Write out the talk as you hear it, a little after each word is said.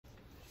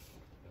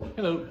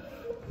Hello,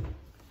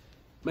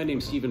 my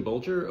name's Stephen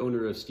Bulger,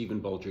 owner of Stephen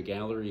Bulger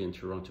Gallery in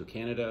Toronto,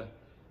 Canada.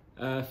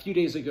 A few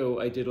days ago,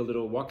 I did a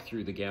little walk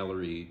through the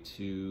gallery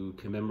to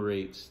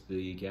commemorate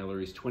the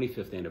gallery's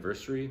 25th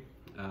anniversary,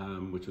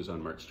 which was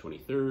on March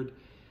 23rd.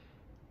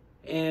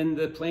 And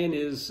the plan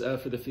is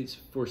for the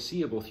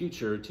foreseeable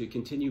future to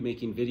continue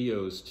making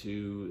videos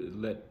to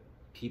let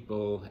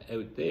people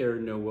out there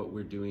know what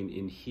we're doing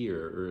in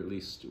here, or at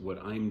least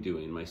what I'm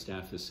doing. My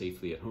staff is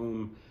safely at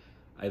home.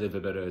 I live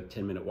about a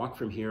 10-minute walk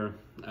from here.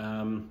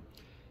 I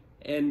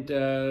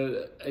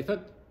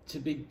thought to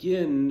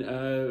begin,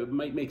 it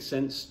might make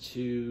sense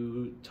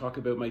to talk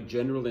about my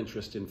general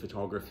interest in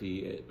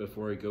photography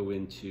before I go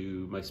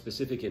into my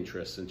specific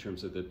interests in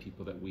terms of the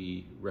people that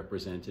we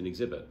represent and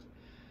exhibit.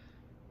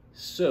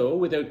 So,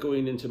 without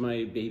going into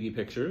my baby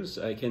pictures,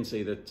 I can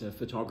say that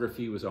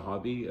photography was a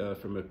hobby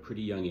from a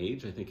pretty young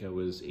age. I think I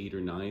was 8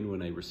 or 9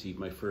 when I received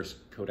my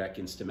first Kodak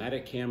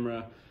Instamatic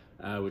camera,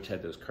 which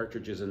had those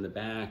cartridges in the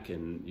back,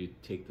 and you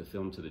take the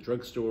film to the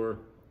drugstore.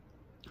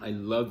 I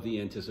loved the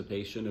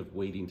anticipation of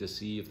waiting to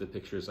see if the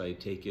pictures I had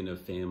taken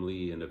of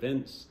family and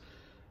events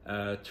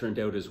turned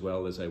out as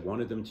well as I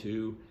wanted them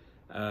to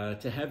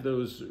have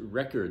those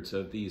records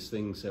of these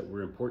things that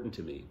were important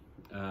to me.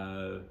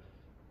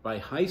 By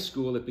high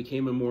school, it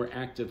became a more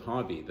active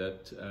hobby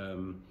that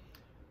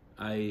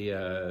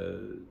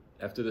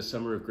after the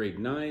summer of grade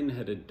 9,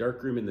 had a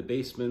darkroom in the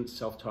basement,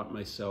 self-taught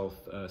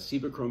myself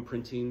Cibachrome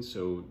printing,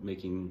 so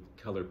making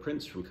color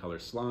prints from color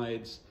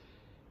slides.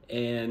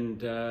 And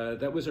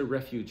that was a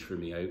refuge for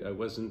me. I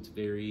wasn't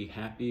very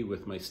happy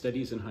with my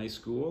studies in high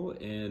school,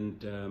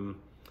 and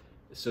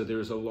so there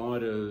was a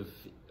lot of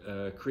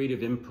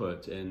creative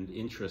input and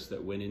interest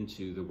that went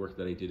into the work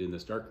that I did in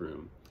this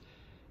darkroom.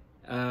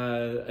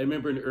 I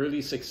remember an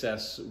early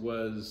success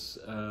was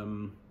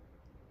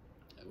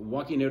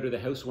walking out of the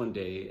house one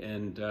day,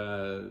 and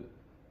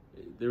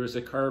there was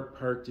a car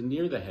parked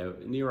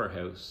near our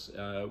house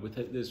with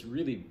this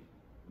really,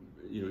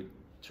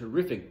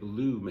 terrific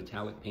blue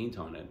metallic paint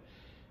on it.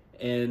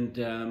 And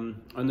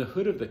on the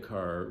hood of the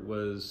car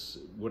was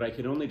what I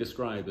can only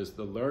describe as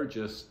the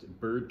largest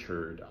bird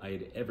turd I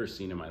had ever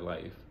seen in my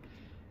life.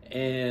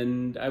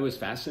 And I was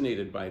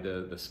fascinated by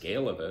the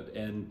scale of it.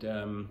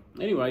 And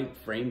anyway, I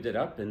framed it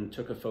up and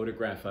took a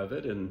photograph of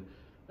it. And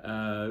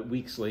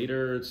weeks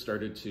later,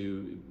 started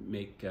to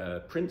make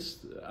prints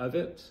of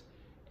it.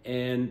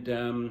 And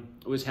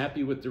was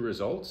happy with the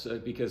results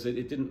because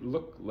it didn't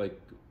look like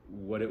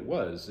what it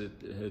was. It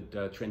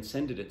had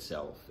transcended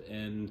itself.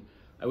 And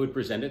I would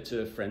present it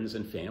to friends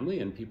and family,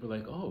 and people were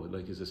like, oh,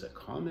 like, is this a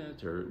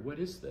comet, or what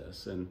is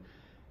this? And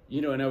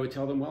and I would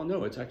tell them, well,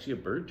 no, it's actually a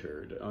bird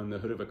turd on the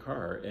hood of a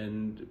car.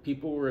 And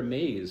people were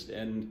amazed.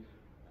 And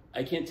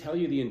I can't tell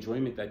you the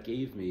enjoyment that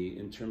gave me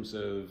in terms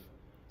of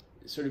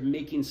sort of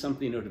making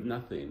something out of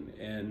nothing,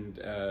 and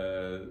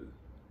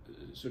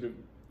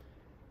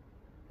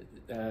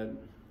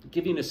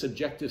giving a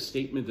subjective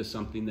statement to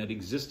something that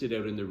existed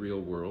out in the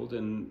real world.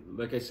 And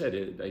like I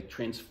said, I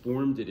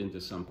transformed it into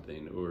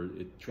something, or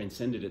it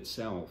transcended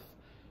itself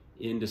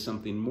into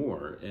something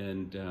more.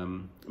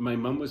 And my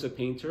mom was a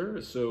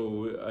painter,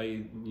 so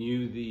I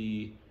knew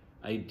the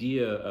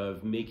idea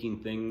of making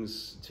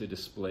things to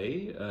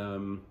display.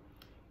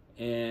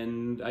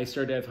 And I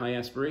started to have high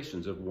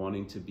aspirations of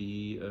wanting to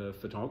be a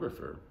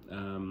photographer.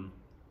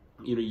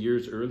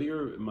 Years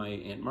earlier, my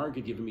Aunt Marg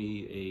had given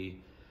me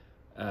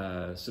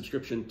a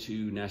subscription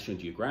to National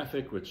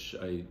Geographic, which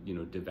I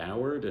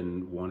devoured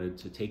and wanted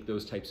to take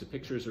those types of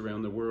pictures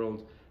around the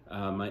world.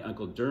 My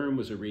Uncle Derm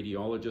was a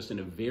radiologist and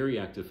a very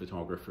active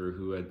photographer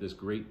who had this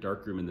great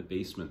darkroom in the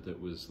basement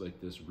that was like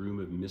this room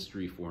of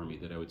mystery for me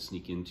that I would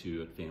sneak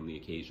into at family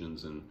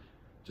occasions and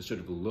just sort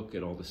of look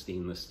at all the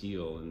stainless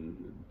steel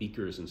and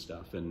beakers and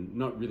stuff, and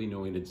not really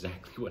knowing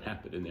exactly what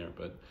happened in there,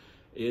 but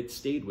it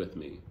stayed with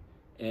me.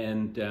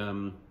 And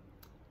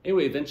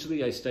anyway,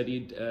 eventually I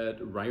studied at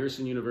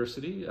Ryerson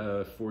University,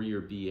 a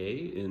 4-year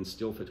BA in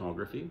still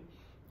photography.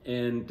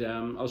 And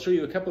I'll show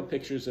you a couple of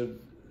pictures of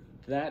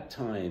that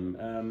time,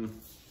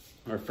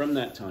 or from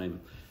that time.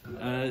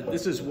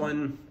 This is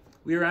one,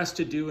 we were asked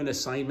to do an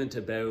assignment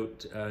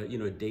about,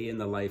 a day in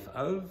the life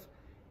of,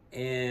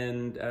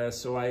 and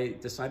so I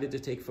decided to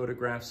take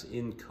photographs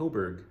in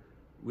Coburg,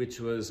 which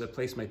was a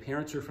place my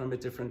parents were from at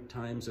different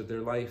times of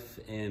their life,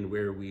 and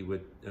where we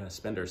would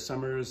spend our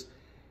summers.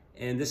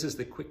 And this is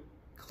the quick,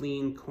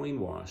 clean coin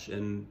wash.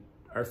 And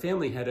our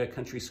family had a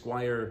country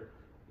squire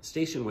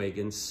station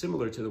wagon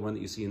similar to the one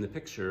that you see in the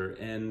picture.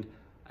 And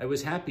I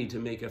was happy to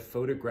make a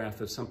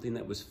photograph of something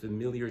that was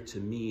familiar to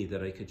me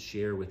that I could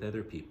share with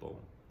other people.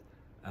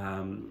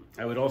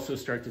 I would also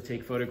start to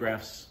take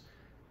photographs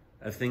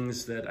of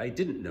things that I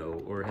didn't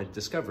know or had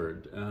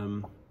discovered.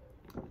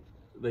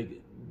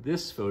 Like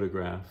this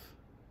photograph,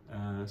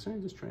 sorry,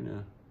 I'm just trying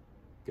to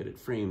get it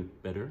framed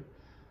better.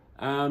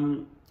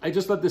 I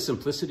just love the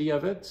simplicity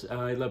of it.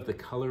 I love the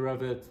color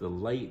of it, the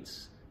light,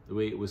 the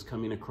way it was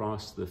coming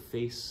across the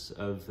face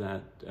of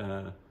that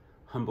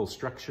humble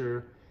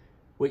structure.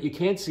 What you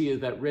can't see is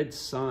that red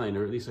sign,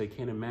 or at least I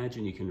can't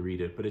imagine you can read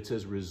it, but it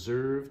says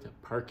reserved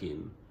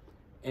parking.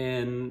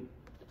 And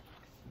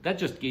that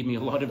just gave me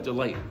a lot of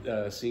delight,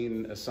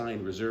 seeing a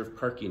sign, reserved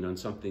parking, on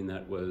something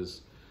that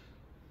was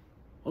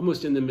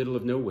almost in the middle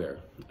of nowhere.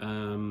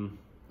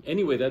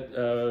 Anyway,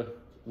 that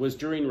was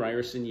during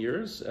Ryerson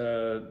years.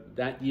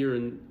 That year,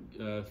 in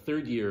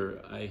third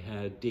year, I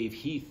had Dave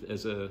Heath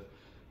as a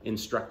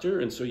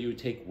instructor, and so you would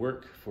take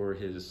work for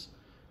his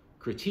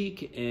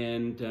critique,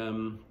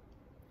 and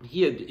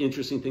he had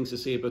interesting things to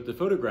say about the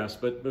photographs,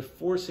 but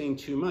before saying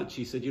too much,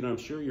 he said, I'm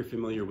sure you're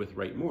familiar with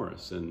Wright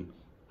Morris. And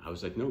I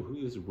was like, no, who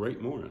is Wright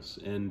Morris?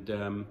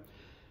 And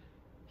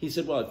he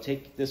said, well,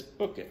 take this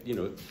book,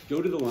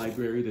 go to the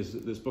library. There's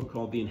this book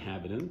called The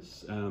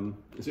Inhabitants. So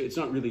it's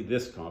not really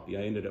this copy.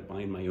 I ended up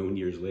buying my own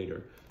years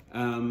later.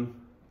 And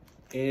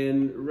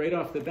right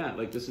off the bat,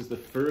 this is the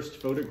first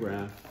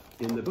photograph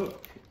in the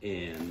book.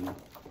 And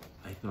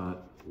I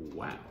thought,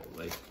 wow,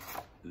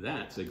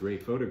 that's a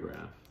great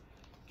photograph.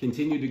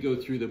 Continued to go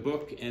through the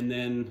book, and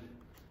then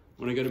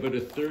when I got about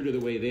a third of the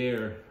way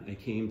there, I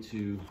came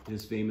to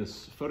his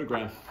famous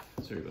photograph,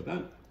 sorry about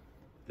that,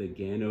 the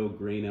Gano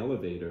grain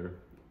elevator,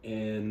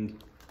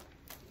 and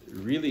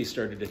really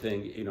started to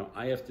think,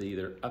 I have to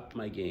either up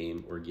my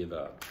game or give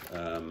up.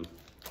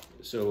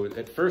 So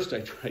at first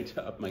I tried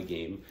to up my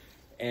game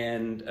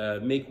and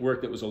make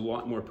work that was a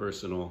lot more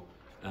personal.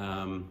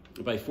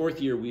 By fourth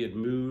year, we had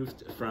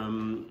moved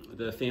from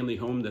the family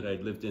home that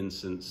I'd lived in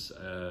since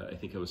I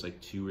think I was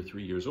 2 or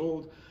 3 years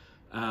old,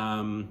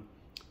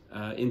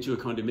 into a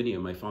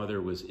condominium. My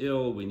father was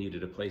ill. We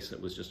needed a place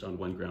that was just on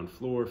one ground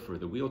floor for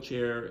the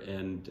wheelchair.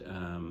 And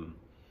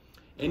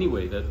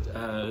anyway,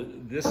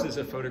 this is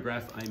a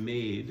photograph I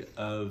made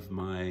of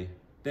my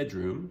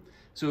bedroom.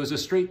 So it was a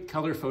straight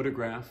color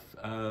photograph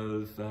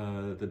of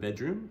the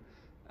bedroom.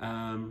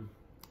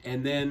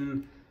 And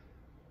then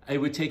I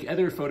would take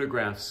other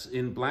photographs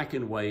in black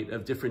and white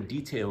of different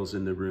details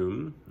in the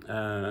room,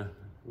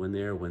 one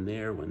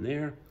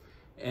there.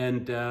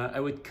 And I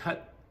would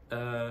cut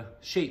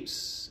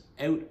shapes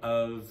out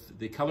of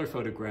the color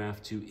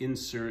photograph to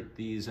insert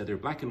these other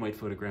black and white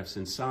photographs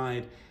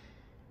inside.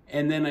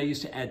 And then I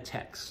used to add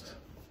text.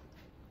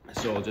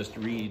 So I'll just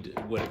read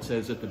what it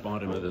says at the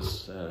bottom of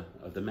this,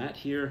 of the mat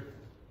here.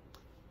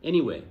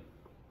 Anyway,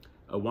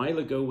 a while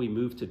ago we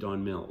moved to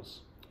Don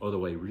Mills,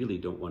 although I really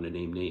don't want to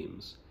name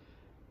names.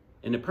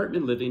 An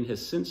apartment living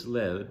has since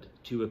led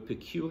to a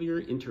peculiar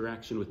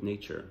interaction with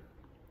nature.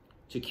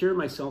 To cure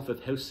myself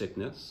of house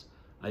sickness,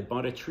 I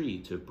bought a tree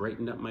to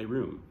brighten up my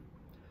room.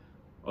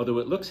 Although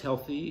it looks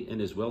healthy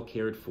and is well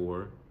cared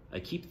for, I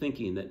keep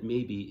thinking that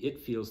maybe it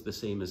feels the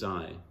same as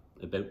I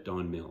about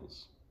Don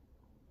Mills.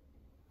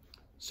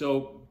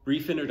 So,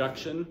 brief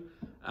introduction.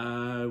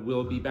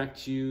 We'll be back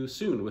to you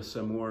soon with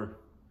some more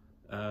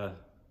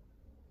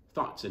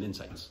thoughts and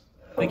insights.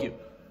 Thank you.